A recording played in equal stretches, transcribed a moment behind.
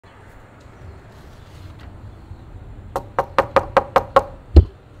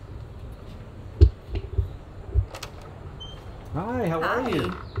how are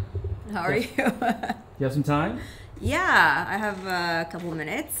you? How are you? You have some time? Yeah, I have a couple of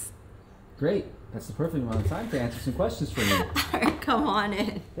minutes. Great. That's the perfect amount of time to answer some questions for me. All right, come on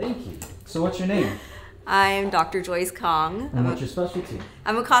in. Thank you. So what's your name? I'm Dr. Joyce Kahng. And what's your specialty?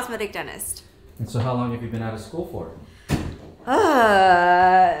 I'm a cosmetic dentist. And so how long have you been out of school for?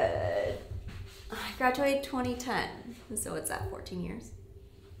 I graduated 2010, so what's that, 14 years?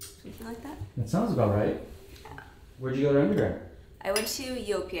 Something like that? That sounds about right. Yeah. Where'd you go to undergrad? I went to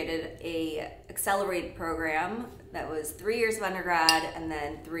UOP. I did a accelerated program that was 3 years of undergrad and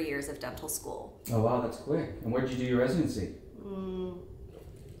then 3 years of dental school. Oh wow, that's quick. And where'd you do your residency? In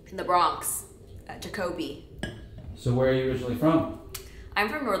the Bronx, at Jacoby. So where are you originally from? I'm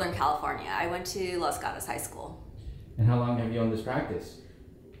from Northern California. I went to Los Gatos High School. And how long have you owned this practice?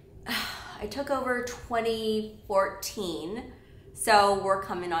 I took over 2014, so we're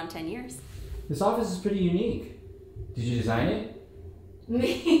coming on 10 years. This office is pretty unique. Did you design it?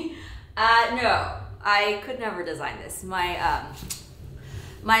 Me? No, I could never design this. My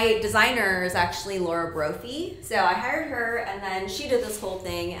designer is actually Laura Brophy, so I hired her and then she did this whole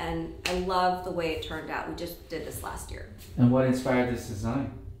thing and I love the way it turned out. We just did this last year. And what inspired this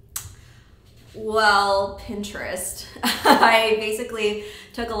design? Well, Pinterest. I basically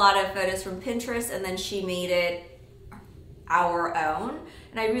took a lot of photos from Pinterest and then she made it our own.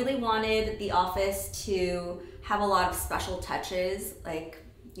 And I really wanted the office to have a lot of special touches, like,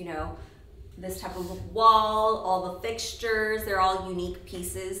 you know, this type of wall, all the fixtures, they're all unique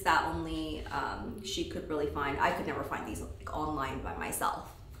pieces that only she could really find. I could never find these like online by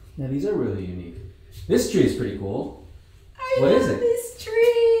myself. Yeah, these are really unique. This tree is pretty cool. What is it? This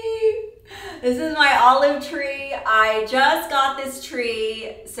tree. This is my olive tree. I just got this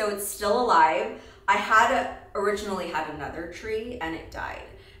tree, so it's still alive. I had originally had another tree and it died.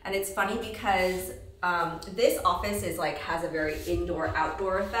 And it's funny because this office is like has a very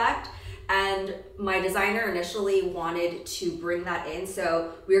indoor-outdoor effect. And my designer initially wanted to bring that in.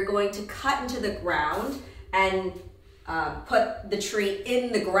 So we were going to cut into the ground and put the tree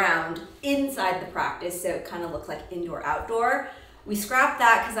in the ground inside the practice. So it kind of looked like indoor-outdoor. We scrapped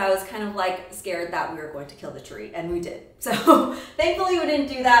that because I was kind of like scared that we were going to kill the tree, and we did. So thankfully we didn't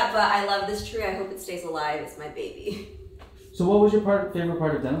do that, but I love this tree. I hope it stays alive. It's my baby. So what was your favorite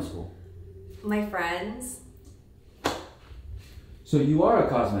part of dental school? My friends. So you are a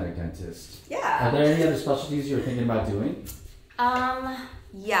cosmetic dentist. Yeah. Are there any other specialties you're thinking about doing?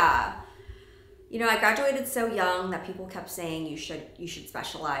 Yeah. You know, I graduated so young that people kept saying you should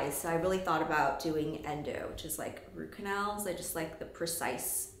specialize. So I really thought about doing endo, which is like root canals. I just like the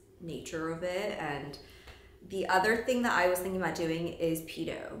precise nature of it. And the other thing that I was thinking about doing is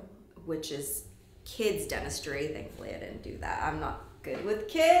pedo, which is kids dentistry. Thankfully, I didn't do that. I'm not good with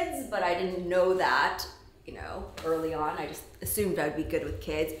kids, but I didn't know that, you know, early on. I just assumed I'd be good with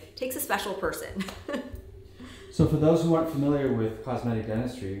kids. It takes a special person. So for those who aren't familiar with cosmetic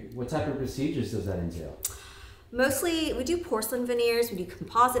dentistry, what type of procedures does that entail? Mostly, we do porcelain veneers, we do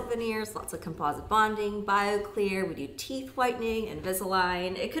composite veneers, lots of composite bonding, BioClear, we do teeth whitening,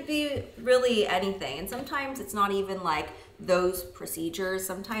 Invisalign. It could be really anything. And sometimes it's not even like those procedures.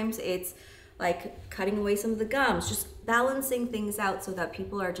 Sometimes it's like cutting away some of the gums, just balancing things out so that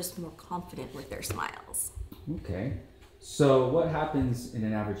people are just more confident with their smiles. Okay. So what happens in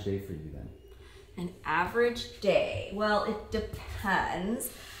an average day for you then? An average day, well, it depends.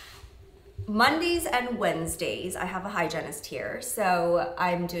 Mondays and Wednesdays, I have a hygienist here, so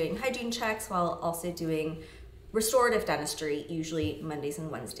I'm doing hygiene checks while also doing restorative dentistry, usually Mondays and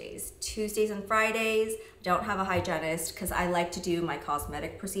Wednesdays. Tuesdays and Fridays, I don't have a hygienist because I like to do my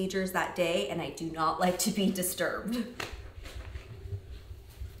cosmetic procedures that day and I do not like to be disturbed.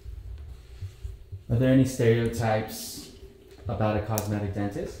 Are there any stereotypes about a cosmetic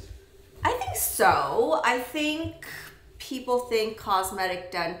dentist? I think so. I think people think cosmetic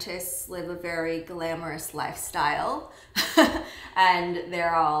dentists live a very glamorous lifestyle and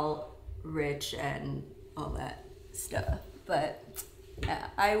they're all rich and all that stuff. But yeah,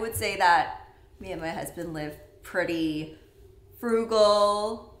 I would say that me and my husband live pretty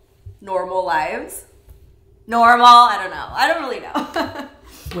frugal, normal lives. Normal, I don't know. I don't really know.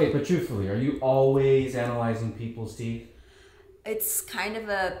 Wait, but truthfully, are you always analyzing people's teeth? It's kind of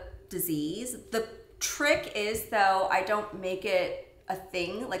a disease. The trick is though, I don't make it a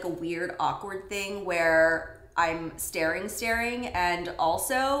thing, like a weird, awkward thing where I'm staring, and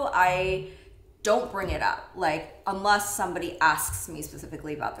also I don't bring it up. Like, unless somebody asks me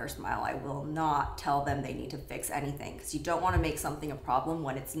specifically about their smile, I will not tell them they need to fix anything because you don't want to make something a problem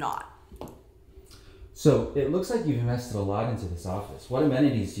when it's not. So it looks like you've invested a lot into this office. What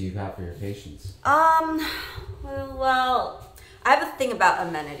amenities do you have for your patients? Well, I have a thing about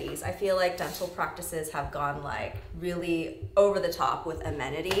amenities. I feel like dental practices have gone like really over the top with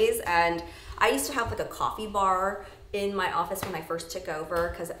amenities. And I used to have like a coffee bar in my office when I first took over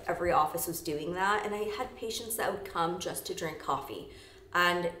because every office was doing that. And I had patients that would come just to drink coffee.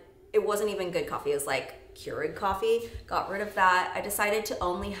 And it wasn't even good coffee. It was like Keurig coffee. Got rid of that. I decided to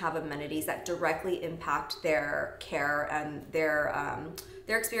only have amenities that directly impact their care and their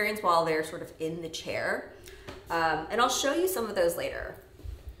experience while they're sort of in the chair. And I'll show you some of those later.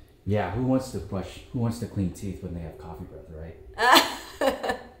 Yeah, who wants to clean teeth when they have coffee breath,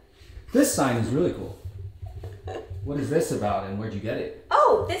 right? This sign is really cool. What is this about and where'd you get it?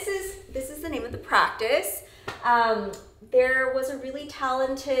 Oh, this is the name of the practice. There was a really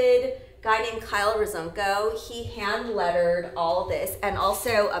talented guy named Kyle Rizonko. He hand lettered all of this, and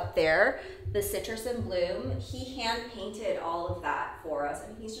also up there, the citrus and bloom, he hand painted all of that for us.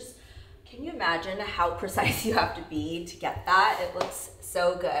 And he's just, can you imagine how precise you have to be to get that? It looks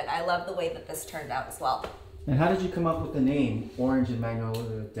so good. I love the way that this turned out as well. And how did you come up with the name Orange and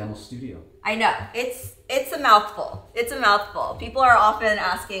Magnolia Dental Studio? I know, it's a mouthful. It's a mouthful. People are often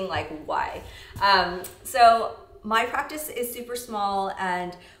asking like, why? So my practice is super small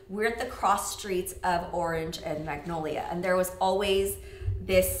and we're at the cross streets of Orange and Magnolia. And there was always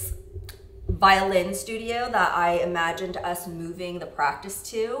this violin studio that I imagined us moving the practice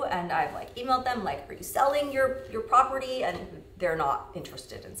to, and I've like emailed them like, are you selling your property? And they're not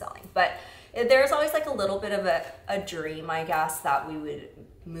interested in selling. But there's always like a little bit of a dream, I guess, that we would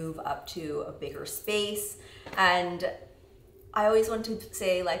move up to a bigger space. And I always want to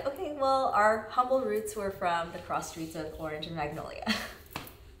say like, okay, well, our humble roots were from the cross streets of Orange and Magnolia.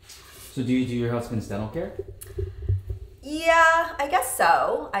 So do you do your husband's dental care? Yeah, I guess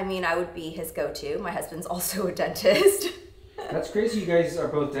so. I mean, I would be his go-to. My husband's also a dentist. That's crazy you guys are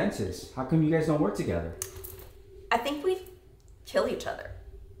both dentists. How come you guys don't work together? I think we'd kill each other.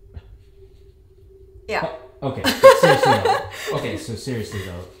 Yeah. Oh, okay, so seriously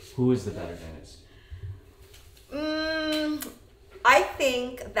though, who is the better dentist? I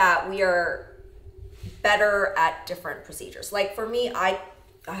think that we are better at different procedures. Like for me, I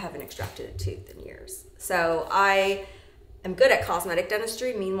haven't extracted a tooth in years. So I am good at cosmetic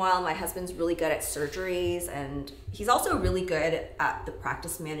dentistry. Meanwhile, my husband's really good at surgeries, and he's also really good at the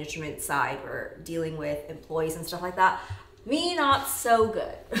practice management side or dealing with employees and stuff like that. Me, not so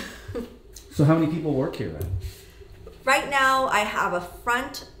good. So how many people work here then? Right now, I have a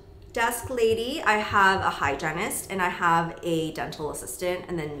front desk lady, I have a hygienist, and I have a dental assistant,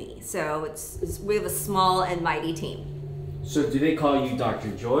 and then me. So we have a small and mighty team. So do they call you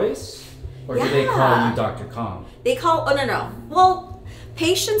Dr. Joyce? Or Yeah. do they call you Dr. Kahng? They call, oh no. Well,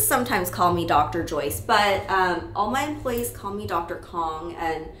 patients sometimes call me Dr. Joyce, but all my employees call me Dr. Kahng,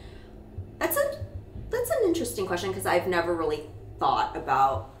 and that's an interesting question because I've never really thought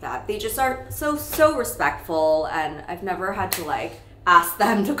about that. They just are so respectful, and I've never had to like ask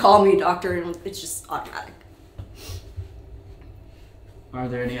them to call me doctor, and it's just automatic. Are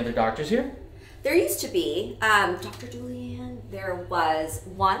there any other doctors here? There used to be Dr. Julianne. There was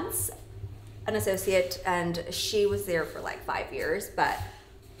once an associate, and she was there for like 5 years, but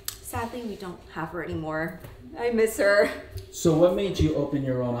sadly we don't have her anymore. I miss her. So what made you open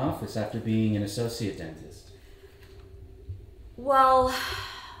your own office after being an associate dentist? Well,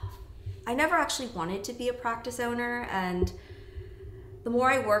 I never actually wanted to be a practice owner, and the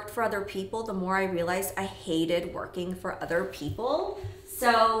more I worked for other people, the more I realized I hated working for other people.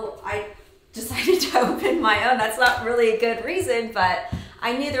 So I decided to open my own. That's not really a good reason, but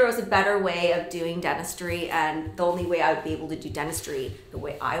I knew there was a better way of doing dentistry, and the only way I would be able to do dentistry the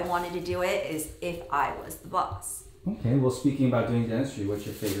way I wanted to do it is if I was the boss. Okay, well speaking about doing dentistry, what's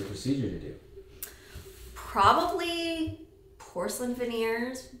your favorite procedure to do? Probably porcelain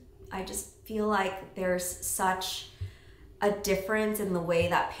veneers. I just feel like there's such a difference in the way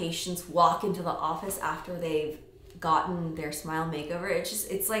that patients walk into the office after they've gotten their smile makeover.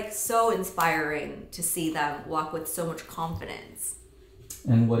 It's like so inspiring to see them walk with so much confidence.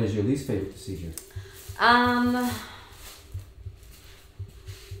 And what is your least favorite procedure?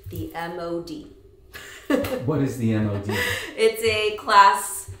 The MOD. What is the MOD? It's a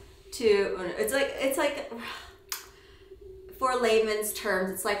class 2. It's like for layman's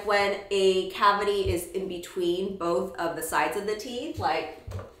terms, it's like when a cavity is in between both of the sides of the teeth, like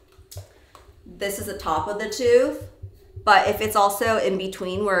this is the top of the tooth, but if it's also in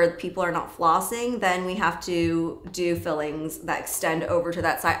between where people are not flossing, then we have to do fillings that extend over to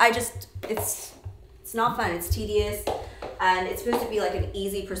that side. It's not fun, it's tedious, and it's supposed to be like an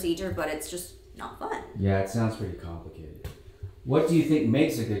easy procedure, but it's just not fun. Yeah, it sounds pretty complicated. What do you think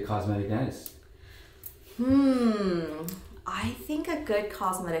makes a good cosmetic dentist? I think a good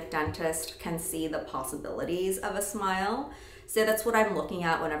cosmetic dentist can see the possibilities of a smile. So that's what I'm looking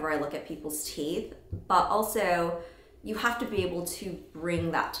at whenever I look at people's teeth. But also, you have to be able to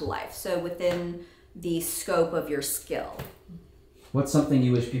bring that to life. So within the scope of your skill. What's something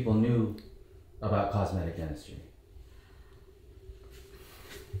you wish people knew about cosmetic dentistry?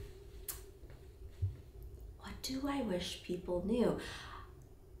 What do I wish people knew?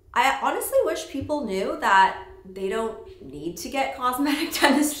 I honestly wish people knew that they don't need to get cosmetic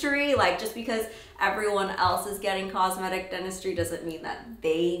dentistry. Like, just because everyone else is getting cosmetic dentistry doesn't mean that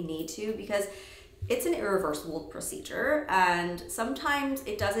they need to, because it's an irreversible procedure, and sometimes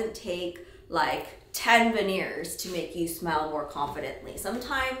it doesn't take like 10 veneers to make you smile more confidently.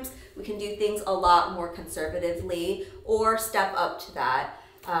 Sometimes we can do things a lot more conservatively or step up to that.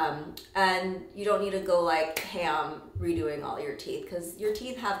 And you don't need to go like ham redoing all your teeth, because your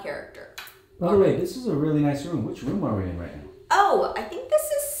teeth have character. By the way, this is a really nice room. Which room are we in right now? Oh, I think this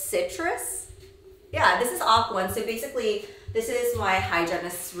is citrus. Yeah, this is aqua. So basically, this is my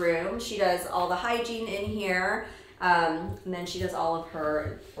hygienist's room. She does all the hygiene in here. And then she does all of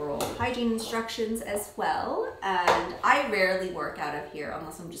her oral hygiene instructions as well. And I rarely work out of here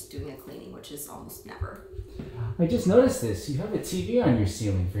unless I'm just doing a cleaning, which is almost never. I just noticed this. You have a TV on your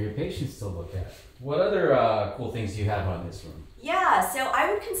ceiling for your patients to look at. What other cool things do you have on this room? Yeah, so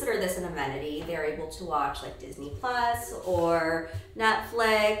I would consider this an amenity. They're able to watch like Disney Plus or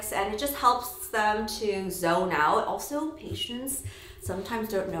Netflix, and it just helps them to zone out. Also, patients sometimes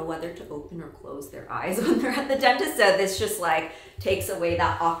don't know whether to open or close their eyes when they're at the dentist, so this just like takes away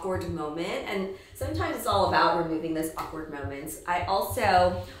that awkward moment. And sometimes it's all about removing those awkward moments. I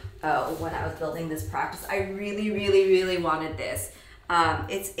also, when I was building this practice, I really wanted this.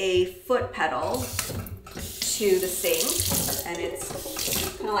 It's a foot pedal to the sink, and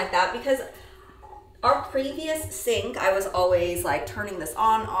it's kind of like that, because our previous sink, I was always like turning this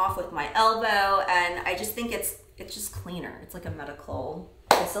on off with my elbow, and I just think it's just cleaner. It's like a medical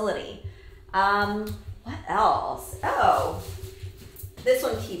facility. What else? Oh, this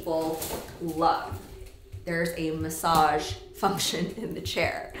one people love. There's a massage function in the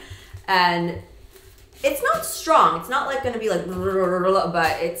chair, and it's not strong. It's not like going to be like,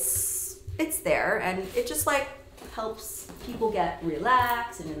 but it's there, and it just like helps people get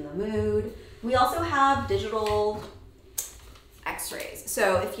relaxed and in the mood. We also have digital x-rays.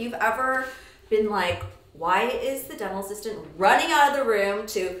 So if you've ever been like, why is the dental assistant running out of the room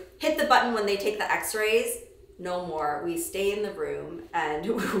to hit the button when they take the x-rays? No more. We stay in the room and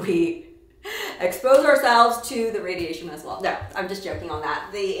we expose ourselves to the radiation as well. No, I'm just joking on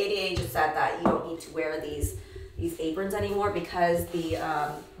that. The ADA just said that you don't need to wear these aprons anymore because the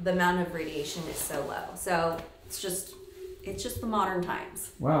amount of radiation is so low. So it's just the modern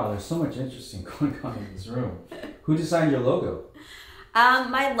times. Wow, there's so much interesting going on in this room. Who designed your logo?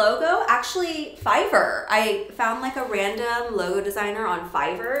 My logo, actually Fiverr. I found like a random logo designer on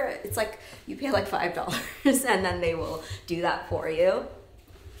Fiverr. It's like you pay like $5 and then they will do that for you.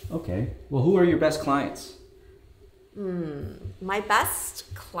 Okay. Well, who are your best clients? My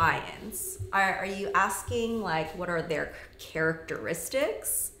best clients, are you asking like what are their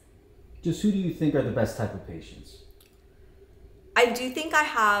characteristics? Just who do you think are the best type of patients? I do think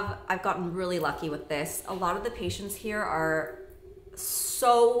I've gotten really lucky with this. A lot of the patients here are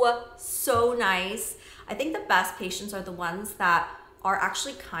so nice. I think the best patients are the ones that are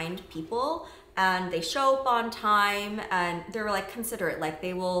actually kind people, and they show up on time, and they're like considerate. Like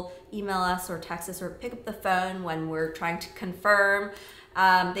they will email us or text us or pick up the phone when we're trying to confirm.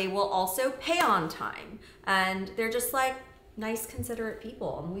 They will also pay on time, and they're just like nice, considerate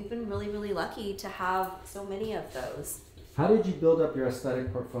people. And we've been really lucky to have so many of those. How did you build up your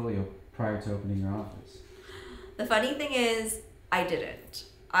aesthetic portfolio prior to opening your office? The funny thing is, I didn't.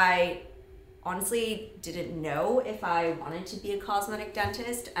 I honestly didn't know if I wanted to be a cosmetic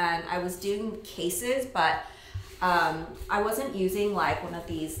dentist, and I was doing cases, but I wasn't using like one of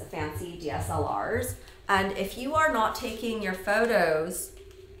these fancy DSLRs. And if you are not taking your photos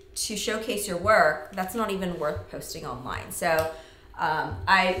to showcase your work, that's not even worth posting online. So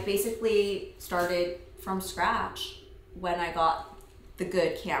I basically started from scratch when I got the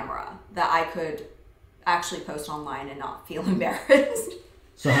good camera that I could actually post online and not feel embarrassed.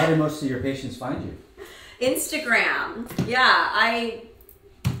 So how do most of your patients find you? Instagram. Yeah, I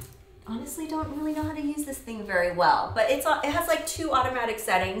honestly don't really know how to use this thing very well, but it has like 2 automatic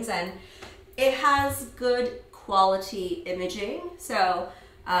settings, and it has good quality imaging. So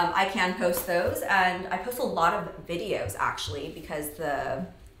I can post those, and I post a lot of videos actually because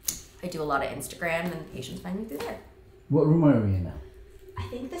I do a lot of Instagram and patients find me through there. What room are we in now? I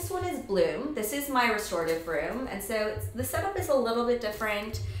think this one is Bloom. This is my restorative room. And so the setup is a little bit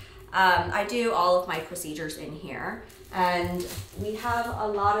different. I do all of my procedures in here. And we have a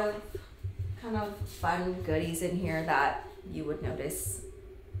lot of kind of fun goodies in here that you would notice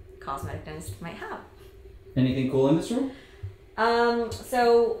cosmetic dentists might have. Anything cool in this room?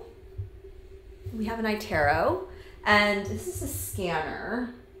 So we have an iTero, and this is a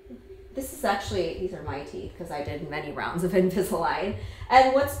scanner. This is actually, these are my teeth because I did many rounds of Invisalign.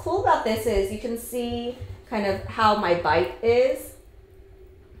 And what's cool about this is you can see kind of how my bite is.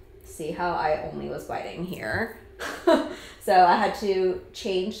 See how I only was biting here. So I had to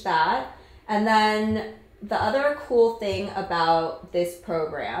change that. And then the other cool thing about this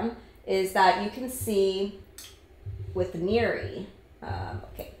program is that you can see with NIRI.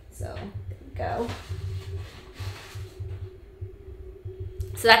 Okay, so there we go.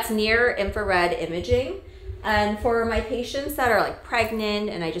 So that's near infrared imaging. And for my patients that are like pregnant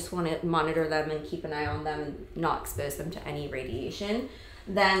and I just want to monitor them and keep an eye on them and not expose them to any radiation,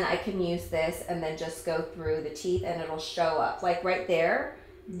 then I can use this and then just go through the teeth and it'll show up. Like right there,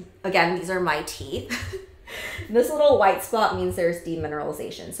 again, these are my teeth. This little white spot means there's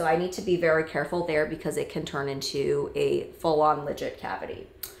demineralization. So I need to be very careful there because it can turn into a full-on legit cavity.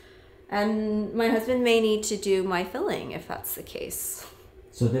 And my husband may need to do my filling if that's the case.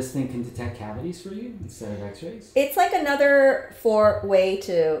 So this thing can detect cavities for you instead of x-rays? It's like another way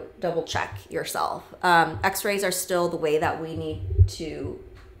to double check yourself. X-rays are still the way that we need to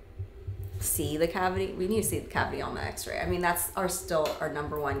see the cavity. We need to see the cavity on the x-ray. I mean, that's still our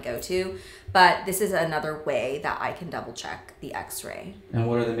 #1 go-to, but this is another way that I can double check the x-ray. And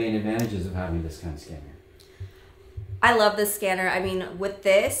what are the main advantages of having this kind of scanner? I love this scanner. I mean, with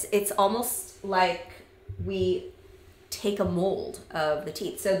this, it's almost like we take a mold of the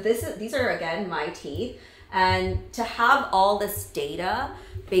teeth. So these are, again, my teeth. And to have all this data,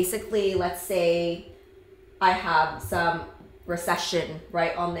 basically, let's say I have some recession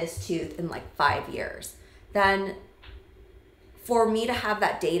right on this tooth in like 5 years, then for me to have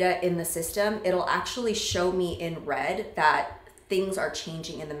that data in the system, it'll actually show me in red that things are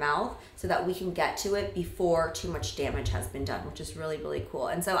changing in the mouth so that we can get to it before too much damage has been done, which is really, really cool.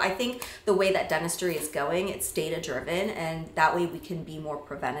 And so I think the way that dentistry is going, it's data driven, and that way we can be more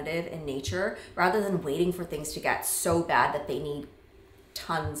preventative in nature rather than waiting for things to get so bad that they need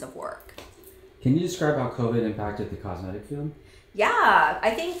tons of work. Can you describe how COVID impacted the cosmetic field? Yeah,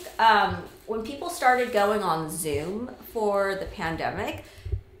 I think when people started going on Zoom for the pandemic,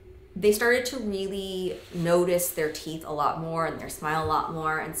 they started to really notice their teeth a lot more and their smile a lot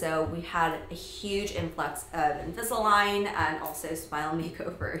more. And so we had a huge influx of Invisalign and also smile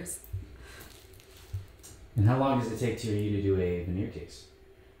makeovers. And how long does it take you to do a veneer case?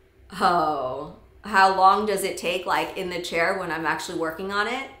 Oh, how long does it take, like in the chair when I'm actually working on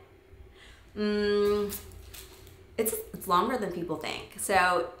it? It's longer than people think.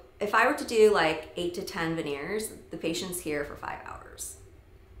 So if I were to do like 8 to 10 veneers, the patient's here for 5 hours.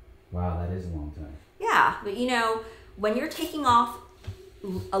 Wow, that is a long time. Yeah, but you know, when you're taking off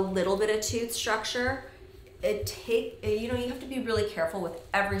a little bit of tooth structure, you have to be really careful with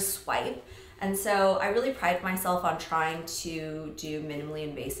every swipe. And so I really pride myself on trying to do minimally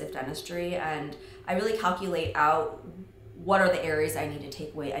invasive dentistry, and I really calculate out what are the areas I need to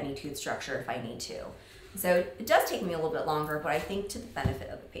take away any tooth structure if I need to. So it does take me a little bit longer, but I think to the benefit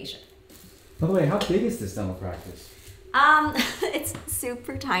of the patient. By the way, how big is this dental practice? It's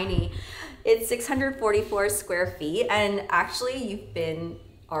super tiny. It's 644 square feet, and actually you've been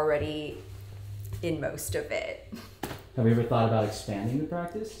already in most of it. Have you ever thought about expanding the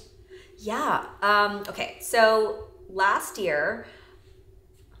practice? Yeah. Okay, so last year,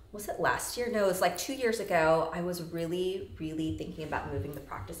 was it last year? No, it was like 2 years ago. I was really, really thinking about moving the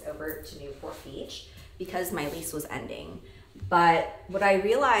practice over to Newport Beach because my lease was ending. But what I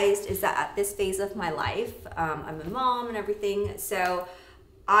realized is that at this phase of my life, I'm a mom and everything, so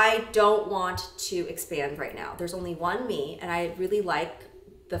I don't want to expand right now. There's only one me, and I really like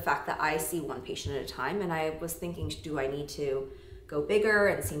the fact that I see one patient at a time, and I was thinking, do I need to go bigger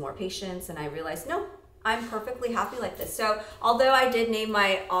and see more patients? And I realized, no, I'm perfectly happy like this. So although I did name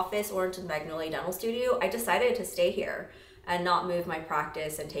my office Orange and Magnolia Dental Studio, I decided to stay here and not move my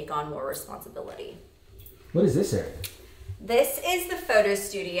practice and take on more responsibility. What is this area? This is the photo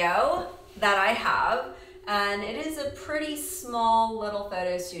studio that I have, and it is a pretty small little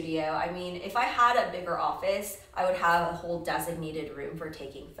photo studio. I mean, if I had a bigger office, I would have a whole designated room for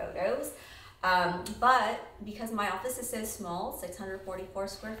taking photos. But because my office is so small, 644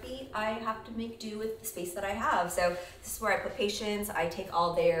 square feet, I have to make do with the space that I have. So this is where I put patients. I take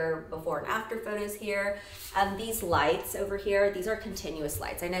all their before and after photos here. And these lights over here, these are continuous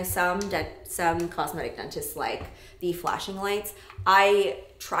lights. I know some cosmetic dentists like the flashing lights. I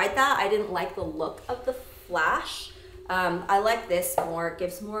tried that. I didn't like the look of the flash. I like this more. It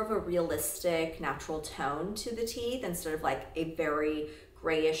gives more of a realistic, natural tone to the teeth instead of like a very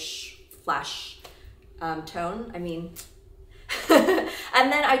grayish flash tone. I mean,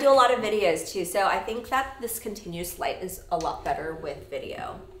 and then I do a lot of videos too. So I think that this continuous light is a lot better with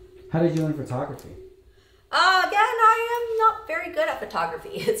video. How did you learn photography? Again, I am not very good at photography.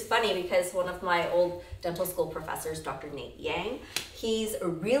 It's funny because one of my old dental school professors, Dr. Nate Yang, he's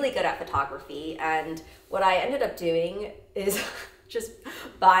really good at photography. And what I ended up doing is just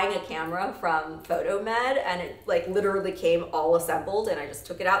buying a camera from PhotoMed, and it like literally came all assembled, and I just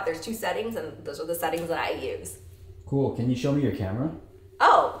took it out. There's 2 settings, and those are the settings that I use. Cool. Can you show me your camera?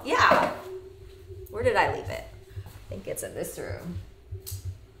 Oh, yeah. Where did I leave it? I think it's in this room.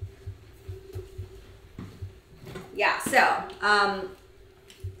 Yeah, so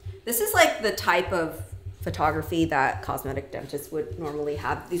this is like the type of photography that cosmetic dentists would normally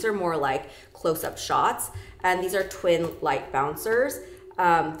have. These are more like close-up shots, and these are twin light bouncers.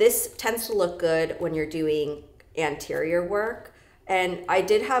 This tends to look good when you're doing anterior work. And I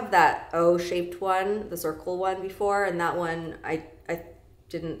did have that O-shaped one, the circle one before, and that one I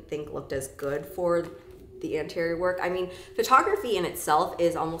didn't think looked as good for the anterior work. I mean, photography in itself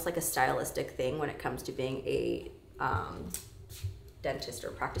is almost like a stylistic thing when it comes to being a dentist or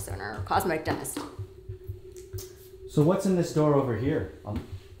practice owner or cosmetic dentist. So what's in this door over here?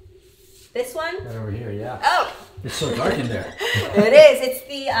 This one? Right over here, yeah. Oh! It's so dark in there. It is. It's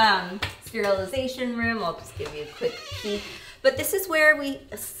the sterilization room. I'll just give you a quick peek. But this is where we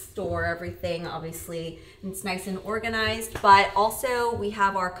store everything, obviously. It's nice and organized, but also we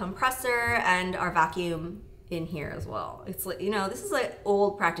have our compressor and our vacuum in here as well. It's like, you know, this is like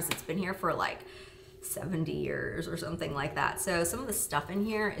old practice. It's been here for like 70 years or something like that. So some of the stuff in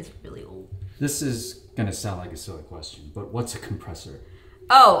here is really old. This is gonna sound like a silly question, but what's a compressor?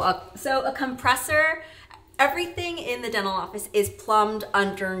 Oh, so a compressor, everything in the dental office is plumbed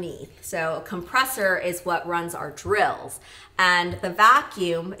underneath. So a compressor is what runs our drills, and the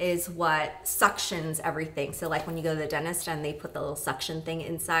vacuum is what suctions everything. So like when you go to the dentist and they put the little suction thing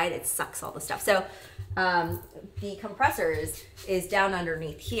inside, it sucks all the stuff. So the compressor is down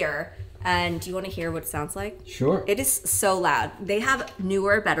underneath here. And do you want to hear what it sounds like? Sure. It is so loud. They have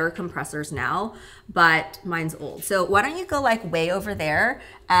newer, better compressors now, but mine's old. So why don't you go like way over there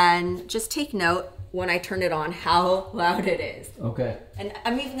and just take note when I turn it on how loud it is. Okay. And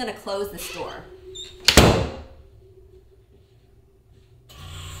I'm even going to close this door.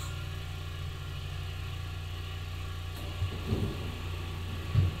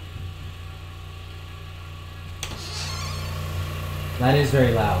 That is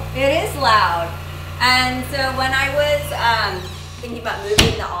very loud. It is loud. And so when I was thinking about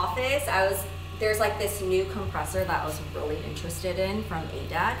moving the office, there's like this new compressor that I was really interested in from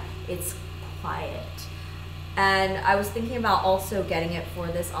ADAT. It's quiet. And I was thinking about also getting it for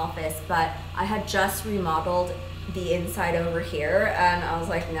this office, but I had just remodeled the inside over here, and I was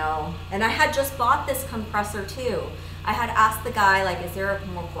like, no. And I had just bought this compressor too. I had asked the guy, like, is there a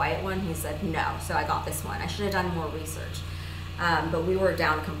more quiet one? He said no, so I got this one. I should have done more research. But we were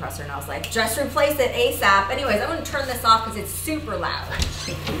down a compressor, and I was like, just replace it ASAP. Anyways, I'm gonna turn this off because it's super loud.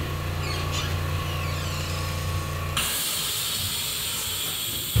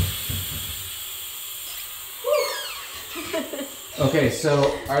 Okay,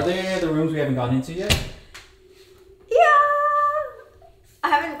 so are there any other rooms we haven't gone into yet? Yeah. I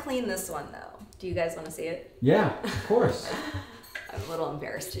haven't cleaned this one though. Do you guys want to see it? Yeah, of course. I'm a little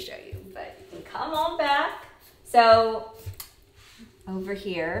embarrassed to show you, but you can come on back. So over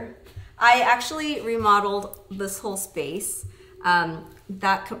here, I actually remodeled this whole space.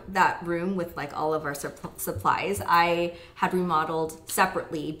 That room with like all of our supplies, I had remodeled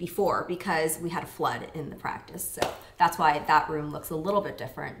separately before because we had a flood in the practice. So that's why that room looks a little bit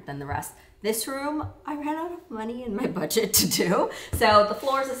different than the rest. This room, I ran out of money in my budget to do. So the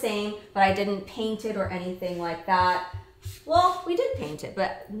floor is the same, but I didn't paint it or anything like that. Well, we did paint it,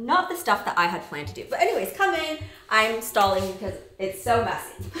 but not the stuff that I had planned to do. But anyways, come in. I'm stalling because it's so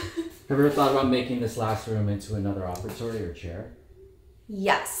messy. Have you ever thought about making this last room into another operatory or chair?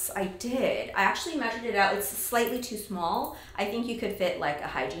 Yes, I did. I actually measured it out. It's slightly too small. I think you could fit like a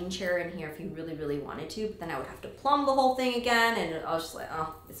hygiene chair in here if you really, really wanted to, but then I would have to plumb the whole thing again, and I was just like,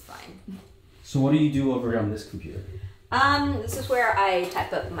 oh, it's fine. So what do you do over on this computer? This is where I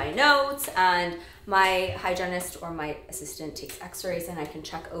type up my notes, and my hygienist or my assistant takes x-rays, and I can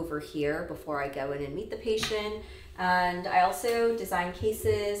check over here before I go in and meet the patient. And I also design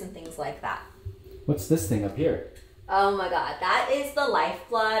cases and things like that. What's this thing up here? Oh my God, that is the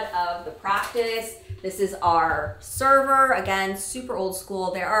lifeblood of the practice. This is our server. Again, super old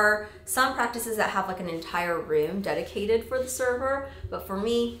school. There are some practices that have like an entire room dedicated for the server, but for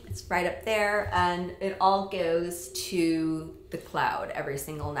me, it's right up there, and it all goes to the cloud every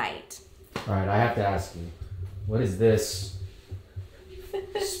single night. All right, I have to ask you, what is this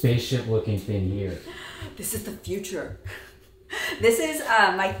spaceship looking thing here? This is the future. This is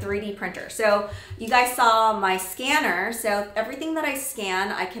my 3D printer. So you guys saw my scanner. So everything that I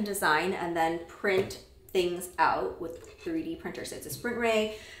scan, I can design and then print things out with 3D printer. So it's a sprint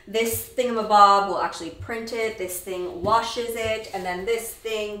ray. This thingamabob will actually print it. This thing washes it, and then this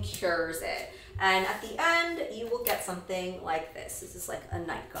thing cures it. And at the end, you will get something like this. This is like a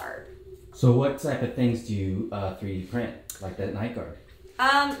night guard. So what type of things do you 3D print, like that night guard?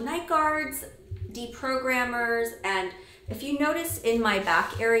 Night guards, deprogrammers, and if you notice in my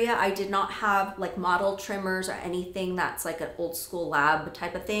back area, I did not have like model trimmers or anything that's like an old school lab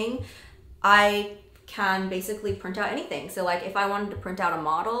type of thing. I can basically print out anything. So like if I wanted to print out a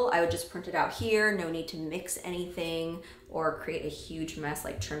model, I would just print it out here. No need to mix anything or create a huge mess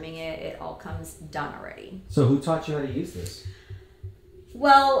like trimming it. It all comes done already. So who taught you how to use this?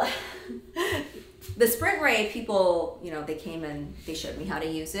 Well, the sprint ray people, you know, they came and they showed me how to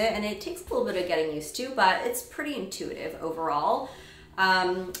use it, and it takes a little bit of getting used to, but it's pretty intuitive overall.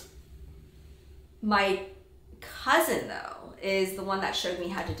 My cousin though is the one that showed me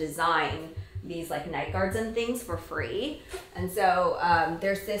how to design these like night guards and things for free. And so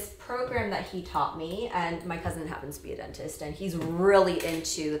there's this program that he taught me, and my cousin happens to be a dentist, and he's really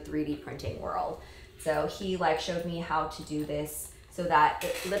into the 3D printing world. So he like showed me how to do this so that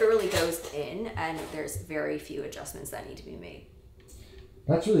it literally goes in and there's very few adjustments that need to be made.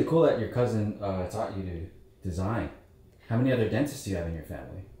 That's really cool that your cousin taught you to design. How many other dentists do you have in your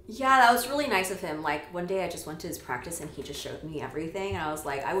family? Yeah, that was really nice of him. Like one day I just went to his practice and he just showed me everything, and I was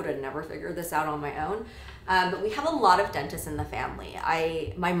like, I would have never figured this out on my own. But we have a lot of dentists in the family.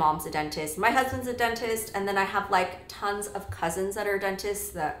 My mom's a dentist, my husband's a dentist, and then I have like tons of cousins that are dentists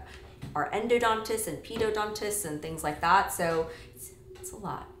that are endodontists and pedodontists and things like that. So it's a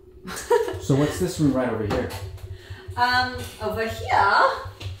lot. So what's this room right over here? Over here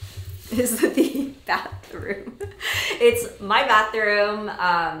is the bathroom. It's my bathroom,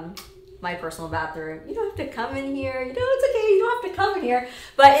 my personal bathroom. You don't have to come in here. You know, it's okay. You don't have to come in here.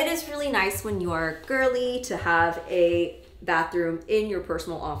 But it is really nice when you are girly to have a bathroom in your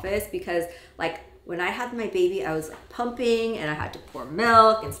personal office, because like when I had my baby, I was like pumping and I had to pour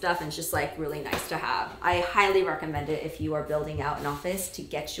milk and stuff, and it's just like really nice to have. I highly recommend it if you are building out an office to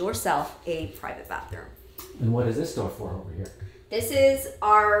get yourself a private bathroom. And what is this door for over here? This is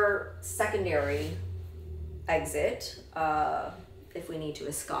our secondary exit if we need to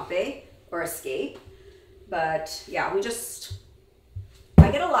escape. But yeah,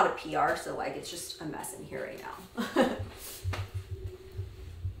 I get a lot of PR, so like it's just a mess in here right now.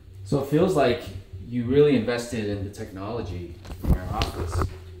 So it feels like you really invested in the technology in your office.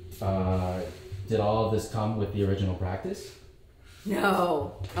 Did all of this come with the original practice?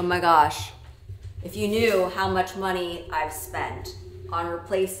 No. Oh my gosh. If you knew how much money I've spent on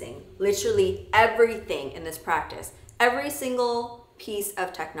replacing literally everything in this practice, every single piece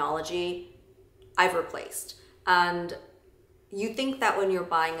of technology I've replaced. And you think that when you're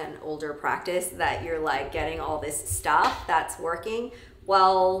buying an older practice that you're like getting all this stuff that's working.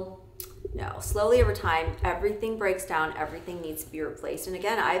 Well, no, slowly over time, everything breaks down, everything needs to be replaced. And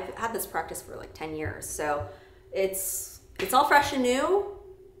again, I've had this practice for like 10 years. So it's all fresh and new,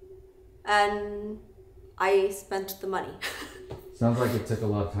 and I spent the money. Sounds like it took a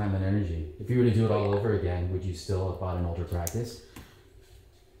lot of time and energy. If you were to do it all over again, would you still have bought an older practice?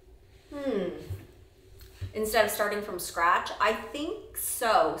 Instead of starting from scratch, I think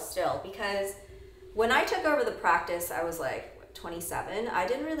so still, because when I took over the practice, I was like, 27. I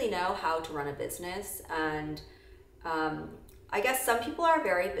didn't really know how to run a business, and I guess some people are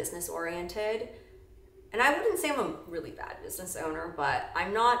very business oriented, and I wouldn't say I'm a really bad business owner, but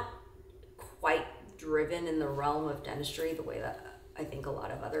I'm not quite driven in the realm of dentistry the way that I think a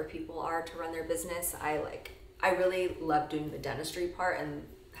lot of other people are to run their business. I really love doing the dentistry part, and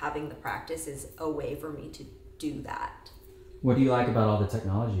having the practice is a way for me to do that. What do you like about all the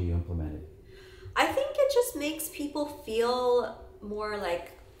technology you implemented? I think it just makes people feel more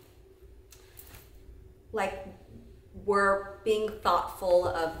like we're being thoughtful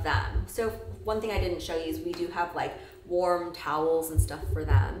of them. So one thing I didn't show you is we do have like warm towels and stuff for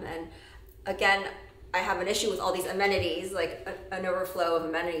them. And again, I have an issue with all these amenities, like an overflow of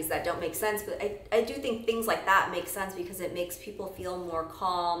amenities that don't make sense. But I do think things like that make sense because it makes people feel more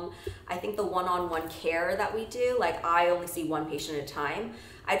calm. I think the one-on-one care that we do, like I only see one patient at a time.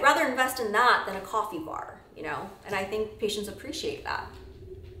 I'd rather invest in that than a coffee bar, you know? And I think patients appreciate that.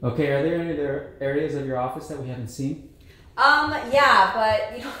 Okay, are there any other areas of your office that we haven't seen? Yeah, but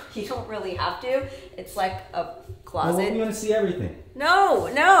you don't really have to. It's like a closet. Well, we want to see everything. No.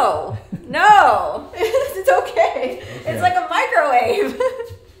 It's okay. It's like a microwave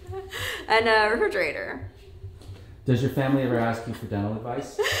and a refrigerator. Does your family ever ask you for dental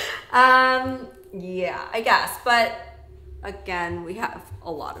advice? Yeah, I guess. But again, we have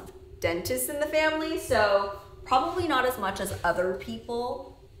a lot of dentists in the family, so probably not as much as other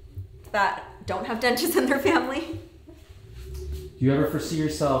people that don't have dentists in their family. Do you ever foresee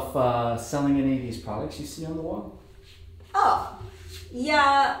yourself selling any of these products you see on the wall? Oh,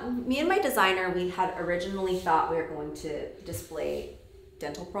 yeah. Me and my designer, we had originally thought we were going to display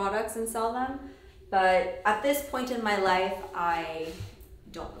dental products and sell them. But at this point in my life, I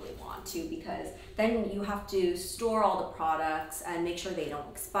don't really want to because then you have to store all the products and make sure they don't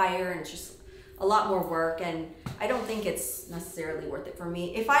expire, and it's just a lot more work, and I don't think it's necessarily worth it for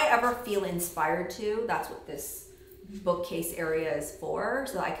me. If I ever feel inspired to, that's what this bookcase area is for,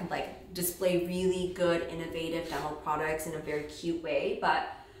 so I can like display really good innovative dental products in a very cute way. But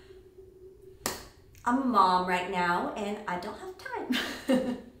I'm a mom right now and I don't have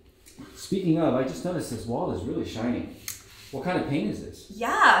time. Speaking of, I just noticed this wall is really shiny. What kind of paint is this?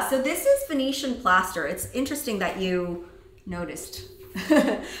 Yeah, so this is Venetian plaster. It's interesting that you noticed.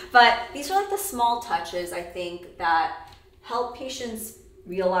 But these are like the small touches, I think, that help patients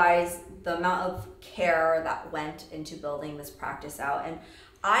realize the amount of care that went into building this practice out. And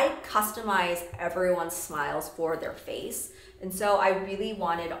I customize everyone's smiles for their face. And so I really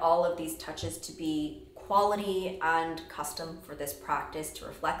wanted all of these touches to be quality and custom for this practice to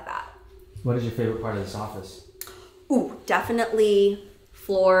reflect that. What is your favorite part of this office? Ooh, definitely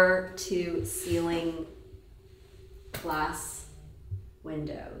floor to ceiling glass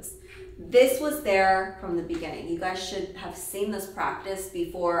windows. This was there from the beginning. You guys should have seen this practice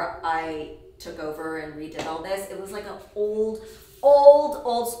before I took over and redid all this. It was like an old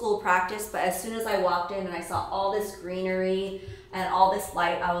school practice, but as soon as I walked in and I saw all this greenery and all this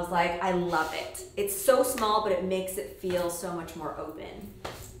light, I was like, I love it. It's so small, but it makes it feel so much more open.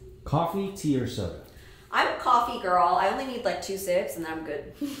 Coffee, tea, or soda? I'm a coffee girl. I only need like 2 sips and then I'm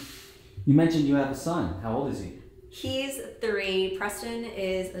good. You mentioned you have a son. How old is he? He's 3. Preston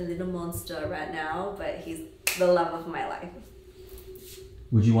is a little monster right now, but he's the love of my life.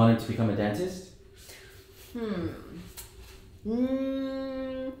 Would you want him to become a dentist?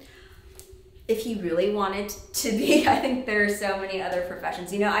 If he really wanted to be, I think there are so many other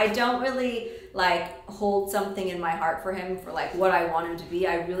professions. You know, I don't really like hold something in my heart for him for like what I want him to be.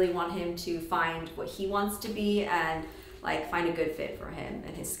 I really want him to find what he wants to be and like find a good fit for him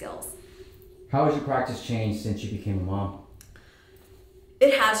and his skills. How has your practice changed since you became a mom?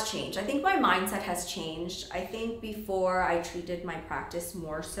 It has changed. I think my mindset has changed. I think before I treated my practice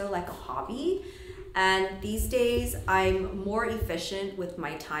more so like a hobby. And these days I'm more efficient with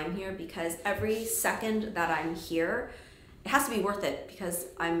my time here because every second that I'm here, it has to be worth it because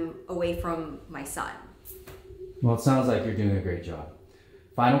I'm away from my son. Well, it sounds like you're doing a great job.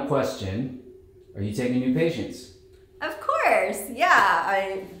 Final question, are you taking new patients? Of course, yeah,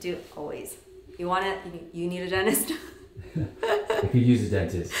 I do always. You want it? You need a dentist? I could use a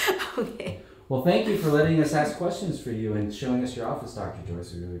dentist. Okay. Well, thank you for letting us ask questions for you and showing us your office, Dr.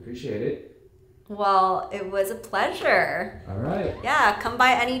 Joyce. We really appreciate it. Well, it was a pleasure. All right. Yeah, come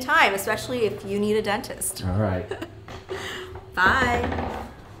by anytime, especially if you need a dentist. All right. Bye.